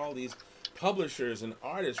and there are all these publishers and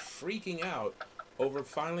artists freaking out over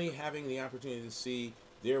finally having the opportunity to see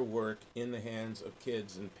their work in the hands of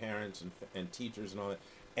kids and parents and teachers and all that,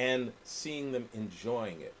 and seeing them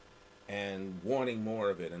enjoying it and wanting more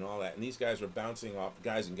of it and all that. And these guys and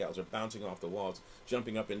gals are bouncing off the walls,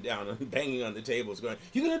 jumping up and down and banging on the tables, going,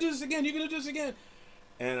 "You're going to do this again, you're going to do this again."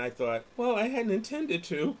 And I thought, well, I hadn't intended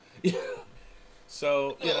to.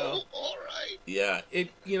 So, all right. Yeah,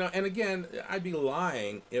 and again, I'd be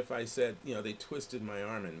lying if I said, they twisted my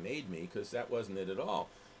arm and made me, because that wasn't it at all.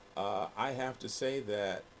 I have to say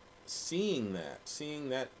that seeing that thing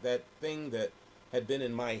that had been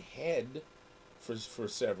in my head for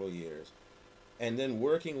several years, and then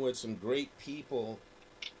working with some great people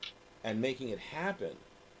and making it happen,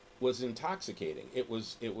 was intoxicating. It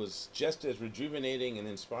was just as rejuvenating and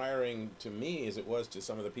inspiring to me as it was to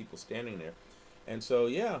some of the people standing there. And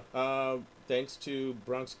so, thanks to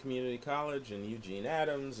Bronx Community College and Eugene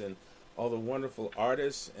Adams and all the wonderful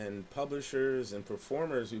artists and publishers and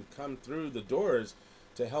performers who've come through the doors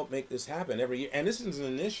to help make this happen every year. And this is an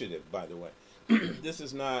initiative, by the way. This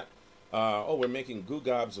is not, we're making goo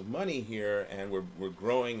gobs of money here and we're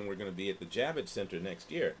growing and we're going to be at the Javits Center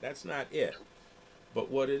next year. That's not it. But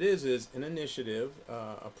what it is an initiative,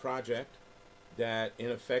 a project that, in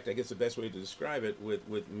effect, I guess the best way to describe it,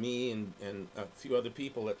 with me and a few other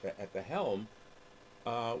people at the helm,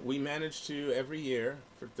 we managed to, every year,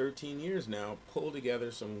 for 13 years now, pull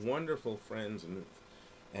together some wonderful friends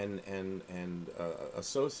and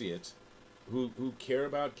associates who care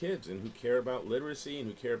about kids and who care about literacy and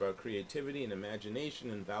who care about creativity and imagination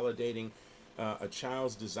and validating a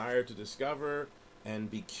child's desire to discover and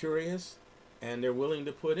be curious. And they're willing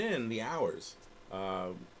to put in the hours,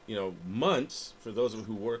 months for those of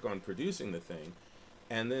who work on producing the thing,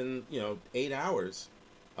 and then 8 hours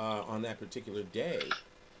on that particular day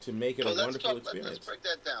to make it a wonderful experience. Let's break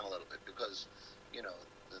that down a little bit, because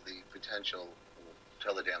the potential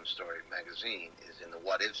Tell the Damn Story magazine is in the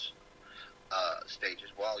what if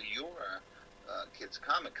stages, while your Kids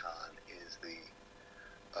Comic-Con is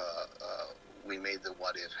we made the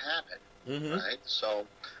what if happen, right? So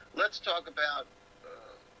let's talk about,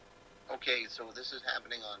 okay, so this is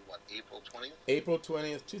happening on, what, April 20th? April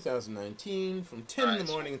 20th, 2019, from 10 in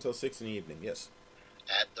the morning until 6 in the evening, yes.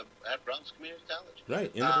 At Bronx Community College?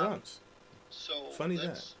 Right, in the Bronx. So Funny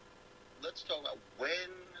let's talk about when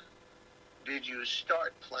did you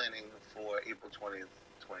start planning for April 20th,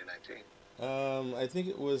 2019? I think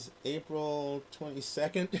it was April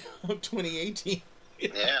 22nd of 2018. Yeah,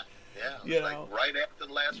 yeah. It You was like know, right after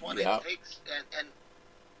the last one. It yeah. takes and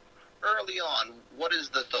early on. What is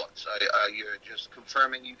the thoughts? Are you just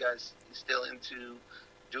confirming you guys still into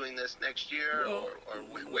doing this next year, Well, or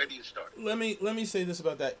where do you start? let me say this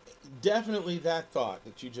about that. Definitely, that thought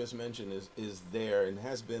that you just mentioned is there and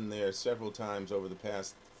has been there several times over the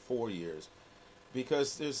past 4 years.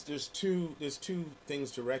 Because there's two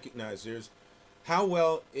things to recognize. There's how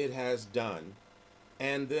well it has done,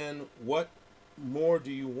 and then what more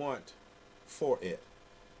do you want for it?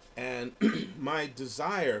 And my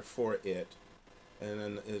desire for it, and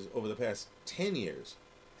then is over the past 10 years,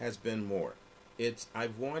 has been more.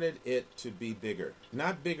 I've wanted it to be bigger,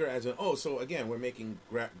 not bigger as in so again we're making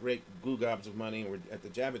great glue gobs of money and we're at the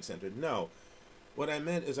Javits Center. No, what I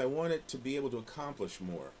meant is I want it to be able to accomplish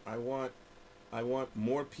more. I want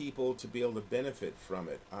more people to be able to benefit from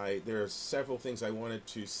it. There are several things I wanted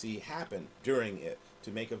to see happen during it to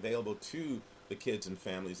make available to the kids and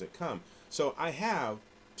families that come. So I have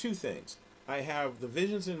two things. I have the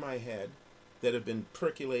visions in my head that have been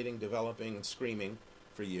percolating, developing, and screaming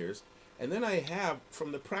for years. And then I have,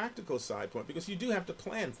 from the practical side point, because you do have to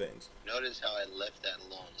plan things. Notice how I left that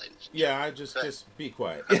alone, ladies. Yeah, I just be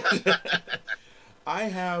quiet. I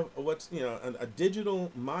have a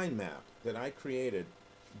digital mind map that I created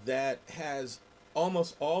that has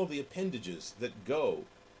almost all the appendages that go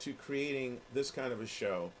to creating this kind of a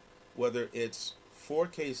show, whether it's for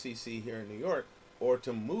KCC here in New York or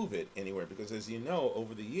to move it anywhere. Because as you know,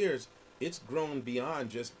 over the years, it's grown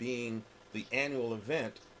beyond just being the annual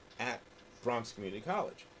event at Bronx Community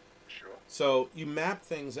College. Sure. So you map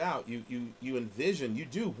things out, you envision, you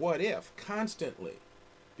do what if constantly.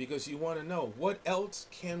 Because you want to know, what else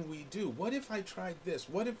can we do? What if I tried this?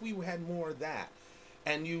 What if we had more of that?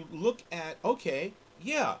 And you look at, okay,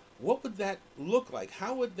 yeah, what would that look like?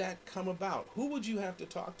 How would that come about? Who would you have to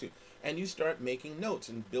talk to? And you start making notes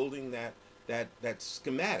and building that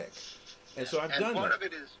schematic. And so I've done that. Part of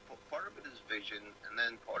it is vision, and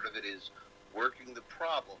then part of it is working the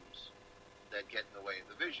problems that get in the way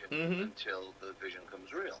of the vision until the vision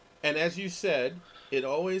comes real. And as you said, it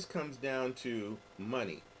always comes down to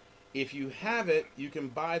money. If you have it, you can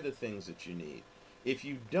buy the things that you need. If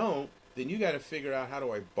you don't, then you got to figure out, how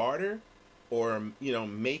do I barter or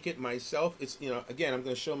make it myself? It's again, I'm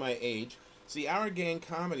going to show my age. See, Our Gang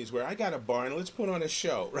Comedies, where I got a bar and let's put on a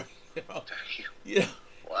show, right? Yeah.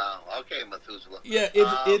 Wow. Okay, Methuselah. Yeah,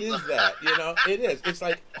 it is that. It is. It's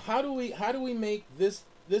like, how do we make this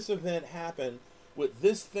event happen with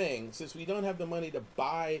this thing, since we don't have the money to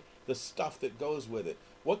buy the stuff that goes with it?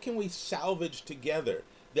 What can we salvage together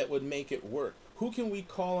that would make it work? Who can we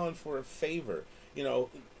call on for a favor?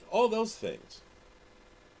 All those things.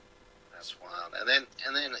 That's wild. And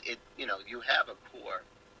then it, you have a core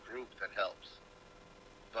group that helps,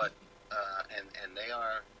 but and they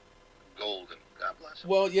are golden. God bless them.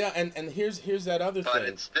 Well, yeah, and here's that other thing. But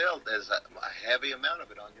it's still, there's a heavy amount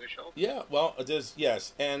of it on your shoulder. Yeah, well, there's,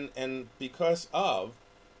 yes, and because of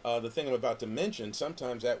the thing I'm about to mention,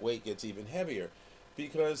 sometimes that weight gets even heavier,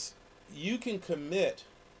 because you can commit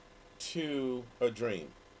to a dream,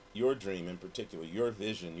 your dream in particular, your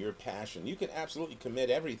vision, your passion. You can absolutely commit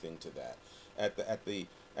everything to that,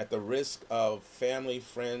 at the risk of family,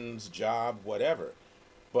 friends, job, whatever.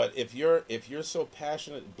 But if you're so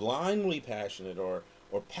passionate, blindly passionate, or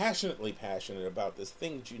passionately passionate about this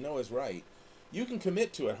thing that you know is right, you can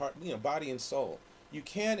commit to it, heart, body and soul. You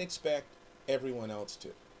can't expect everyone else to.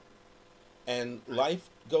 And life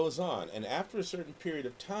goes on. And after a certain period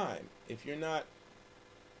of time, if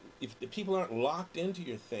the people aren't locked into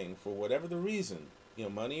your thing for whatever the reason,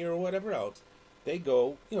 money or whatever else, they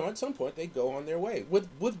go, at some point they go on their way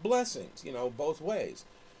with blessings, both ways.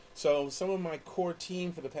 So some of my core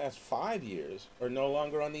team for the past 5 years are no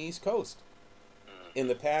longer on the East Coast. In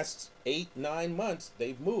the past 8-9 months,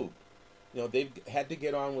 they've moved. They've had to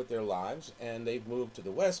get on with their lives, and they've moved to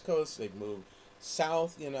the West Coast. They've moved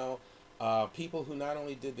south. People who not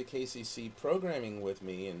only did the KCC programming with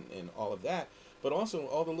me and all of that, but also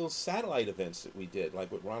all the little satellite events that we did,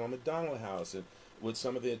 like with Ronald McDonald House and with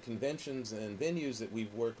some of the conventions and venues that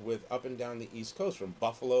we've worked with up and down the East Coast, from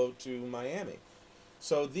Buffalo to Miami.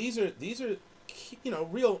 So these are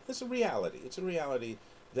real. It's a reality. It's a reality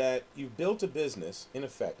that you've built a business. In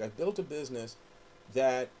effect, I've built a business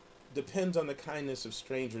that depends on the kindness of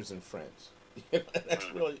strangers and friends.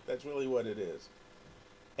 That's really what it is.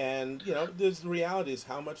 And the reality is,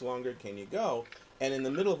 how much longer can you go? And in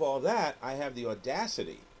the middle of all that, I have the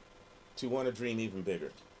audacity to want to dream even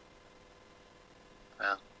bigger.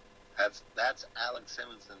 Well, That's Alex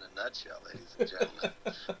Simmons in a nutshell, ladies and gentlemen.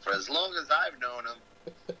 For as long as I've known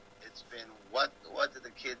him, it's been what do the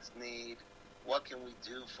kids need? What can we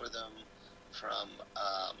do for them? From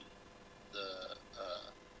the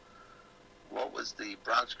what was the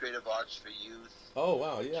Bronx Creative Arts for Youth? Oh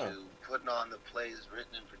wow, yeah. To putting on the plays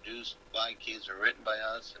written and produced by kids, or written by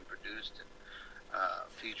us and produced and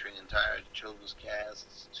featuring entire children's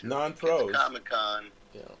casts. To Non-pros. Comic-Con.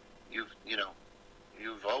 Yeah.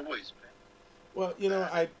 You've always been. Well,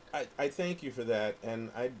 I thank you for that,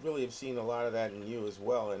 and I really have seen a lot of that in you as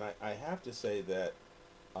well. And I have to say that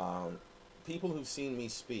people who've seen me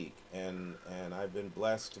speak, and I've been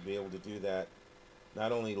blessed to be able to do that,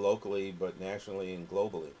 not only locally but nationally and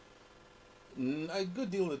globally. A good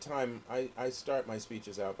deal of the time, I start my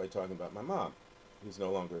speeches out by talking about my mom, who's no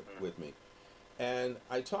longer with me, and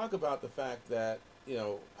I talk about the fact that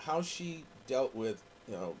how she dealt with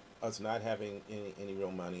us not having any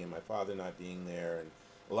real money, and my father not being there, and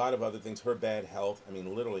a lot of other things, her bad health, I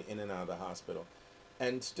mean literally in and out of the hospital,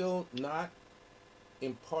 and still not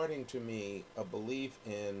imparting to me a belief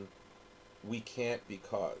in we can't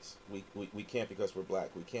because we can't because we're black,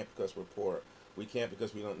 we can't because we're poor, we can't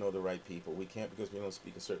because we don't know the right people, we can't because we don't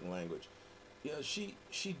speak a certain language. She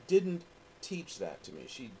didn't teach that to me.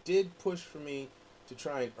 She did push for me to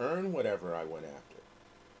try and earn whatever I went after,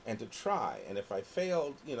 and to try, and if I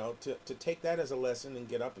failed, to take that as a lesson and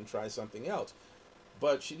get up and try something else.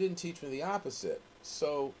 But she didn't teach me the opposite.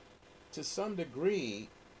 So to some degree,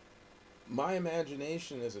 my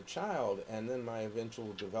imagination as a child, and then my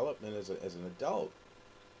eventual development as an adult,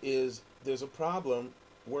 is there's a problem,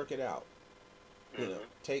 work it out.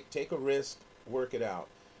 Take a risk, work it out.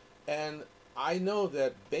 And I know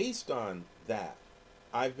that based on that,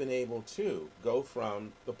 I've been able to go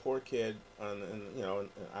from the poor kid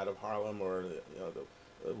out of Harlem, or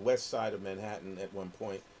the west side of Manhattan at one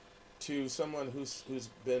point, to someone who's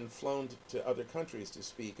been flown to other countries to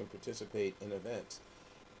speak and participate in events.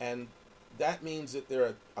 And that means that there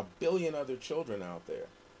are a billion other children out there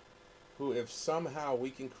who, if somehow we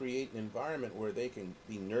can create an environment where they can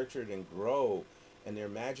be nurtured and grow, and their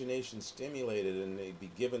imagination stimulated, and they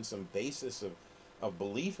be given some basis of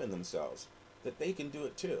belief in themselves, that they can do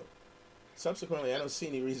it too. Subsequently, I don't see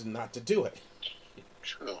any reason not to do it.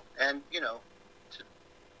 True. And,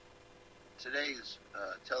 today's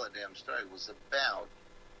Tell a Damn Story was about,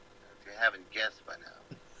 if you haven't guessed by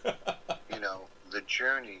now, the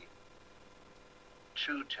journey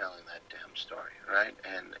to telling that damn story, right?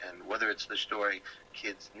 And whether it's the story,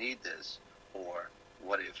 kids need this, or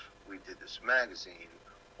what if we did this magazine,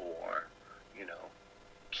 or,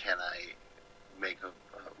 can I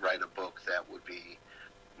write a book that would be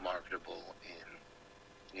marketable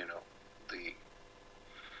in, the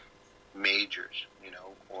majors,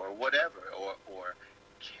 or whatever, or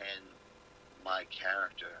can my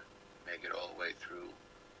character make it all the way through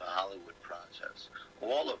the Hollywood process?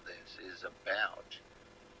 All of this is about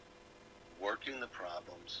working the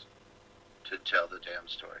problems to tell the damn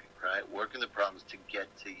story, right? Working the problems to get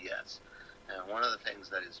to yes. And one of the things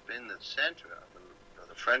that has been the center of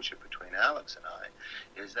the friendship between Alex and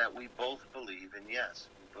I is that we both believe in yes.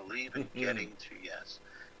 We believe in getting to yes.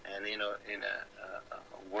 And, in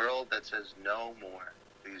a world that says no more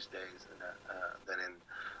these days than in,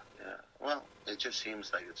 it just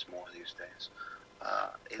seems like it's more these days.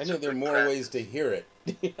 I know there are more ways to hear it.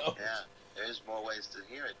 Yeah, there's more ways to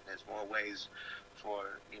hear it. There's more ways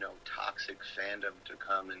for toxic fandom to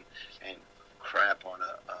come and crap on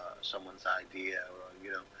someone's idea, or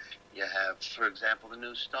you have, for example, the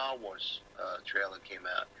new Star Wars trailer came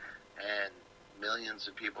out, and millions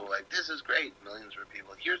of people were like, this is great. Millions of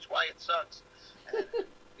people, here's why it sucks. And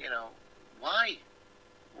why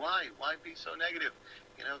be so negative?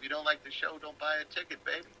 If you don't like the show, don't buy a ticket,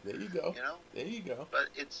 baby. There you go. There you go. But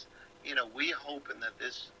it's, we hoping that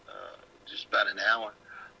this, just about an hour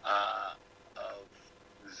of,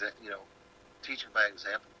 teaching by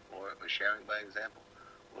example, or sharing by example,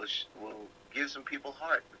 will give some people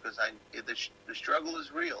heart, because the struggle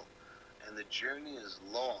is real, and the journey is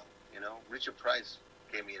long. Richard Price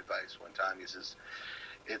gave me advice one time. He says,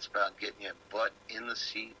 it's about getting your butt in the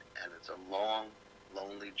seat, and it's a long,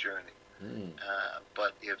 lonely journey.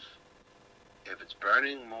 But if it's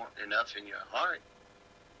burning enough in your heart,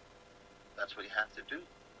 that's what you have to do.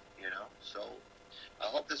 So I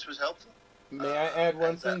hope this was helpful. May I add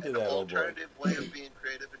one thing to that, old boy? An alternative way of being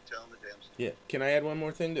creative and telling the damn story. Yeah. Can I add one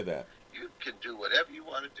more thing to that? You can do whatever you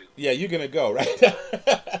want to do. Yeah, you're gonna go, right?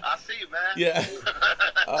 I'll see you, man. Yeah.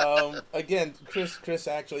 Again, Chris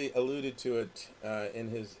actually alluded to it in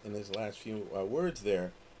his last few words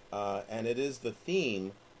there, and it is the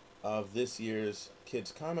theme of this year's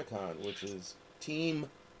Kids Comic Con, which is Team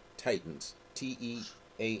Titans,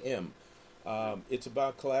 TEAM. It's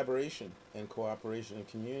about collaboration and cooperation and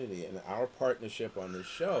community, and our partnership on this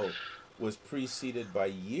show was preceded by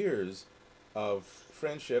years of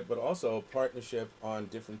friendship, but also partnership on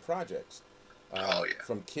different projects. Oh yeah.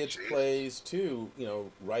 From kids Jeez. plays to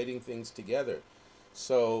writing things together.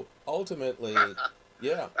 So ultimately,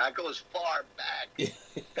 yeah. That goes far back. Yes.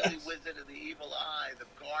 Billy Wizard of the Evil Eye, The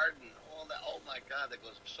Garden, all that. Oh my God, that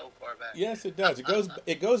goes so far back. Yes, it does.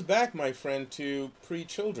 It goes back, my friend, to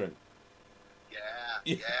pre-children. Yeah,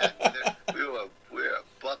 yeah. we're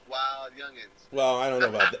buck wild youngins. Well, I don't know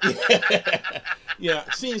about that. Yeah,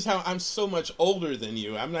 seeing as how I'm so much older than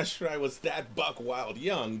you, I'm not sure I was that buck wild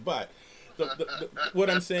young. But what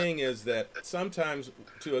I'm saying is that sometimes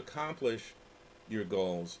to accomplish your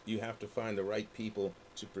goals, you have to find the right people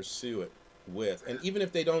to pursue it with. And even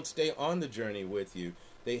if they don't stay on the journey with you,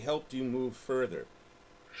 they helped you move further,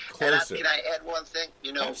 closer. Can I add one thing?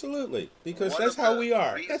 Absolutely, because one that's of how the we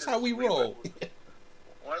are. reasons That's how we roll.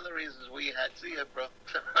 One of the reasons we had, see ya, bro.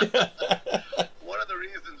 One of the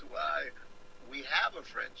reasons why we have a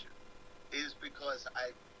friendship is because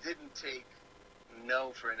I didn't take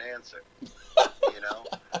no for an answer. Who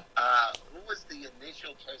was the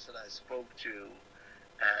initial person I spoke to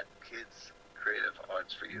at Kids Creative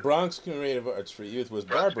Arts for Youth? Bronx Creative Arts for Youth was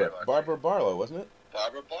Bronx Barbara Barlow, wasn't it?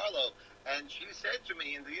 Barbara Barlow. And she said to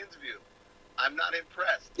me in the interview, "I'm not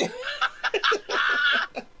impressed." And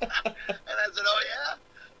I said, "Oh, yeah?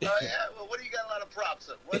 Oh, yeah? Well, what do you got a lot of props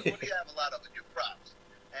of? What do you have a lot of in your props?"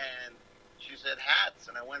 And she said, "Hats."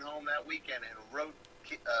 And I went home that weekend and wrote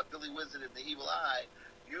Billy Wizard and the Evil Eye,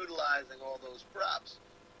 utilizing all those props.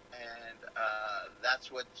 And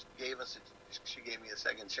that's what gave us, she gave me a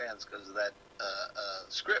second chance because of that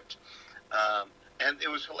script. And it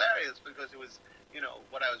was hilarious because it was,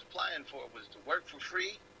 what I was applying for was to work for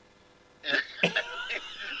free.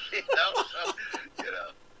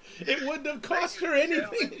 It wouldn't have cost her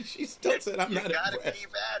anything. She still said, "I'm not impressed." You gotta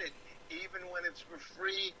keep at it, even when it's for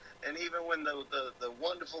free, and even when the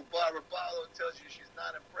wonderful Barbara Barlow tells you she's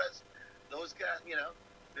not impressed. Those guys,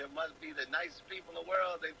 there must be the nicest people in the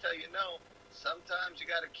world. They tell you no. Sometimes you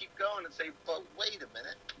got to keep going and say, "But wait a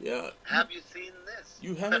minute. Yeah. Have you seen this?"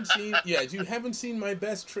 You haven't seen. Yeah, you haven't seen my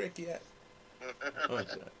best trick yet.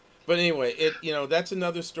 Okay. But anyway, that's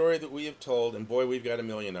another story that we have told, and boy, we've got a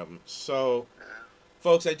million of them. So,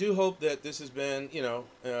 folks, I do hope that this has been,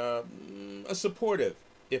 a supportive,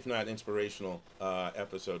 if not inspirational,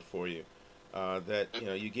 episode for you. That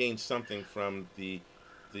you gained something from the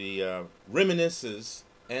reminiscences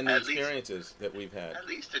and the experiences that we've had. At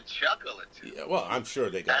least a chuckle or two. Yeah, well, I'm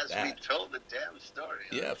sure they got as that. We told the damn story.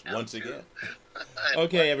 Yes, once again.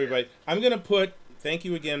 Okay, everybody. I'm going to thank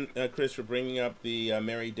you again, Chris, for bringing up the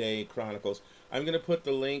Merry Day Chronicles. I'm going to put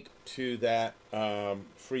the link to that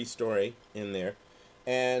free story in there.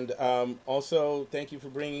 And also, thank you for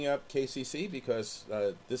bringing up KCC, because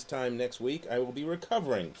this time next week, I will be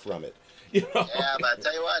recovering from it. Yeah, but I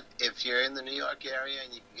tell you what, if you're in the New York area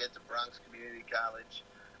and you can get to Bronx Community College,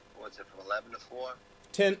 what's it, from 11 to 4?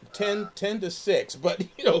 10 to 6, but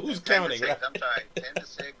who's counting? 10 to 6, I'm sorry, 10 to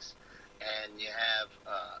 6. And you have,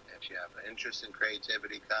 if you have an interest in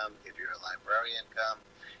creativity, come. If you're a librarian, come.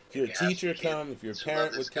 If you're a teacher, come. If you're a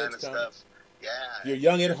parent with kids, come. Yeah. If you're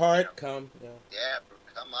young at heart, come. Yeah.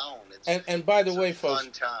 Come on. And by the way, a folks,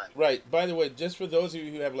 fun time. Right. By the way, just for those of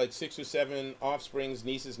you who have like 6 or 7 offsprings,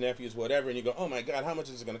 nieces, nephews, whatever, and you go, "Oh my God, how much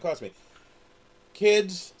is it going to cost me?"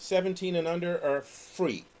 Kids 17 and under are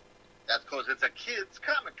free. That's because it's a kids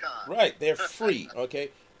Comic-Con. Right. They're free.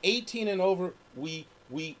 Okay. 18 and over, we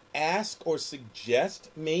ask or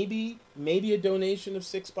suggest maybe a donation of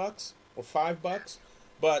 $6 or $5,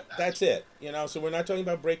 but that's it. So we're not talking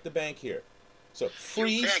about break the bank here. So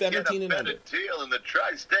free 17 and under. Deal in the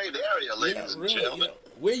tri-state area, ladies and gentlemen.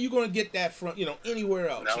 Where are you going to get that from? Anywhere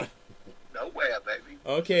else? Nowhere, baby.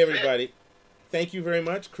 Okay, everybody. Thank you very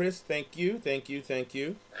much, Chris. Thank you. Thank you.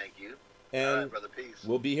 And all right, brother. Peace.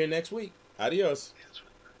 We'll be here next week. Adios.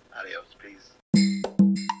 Adios. Peace.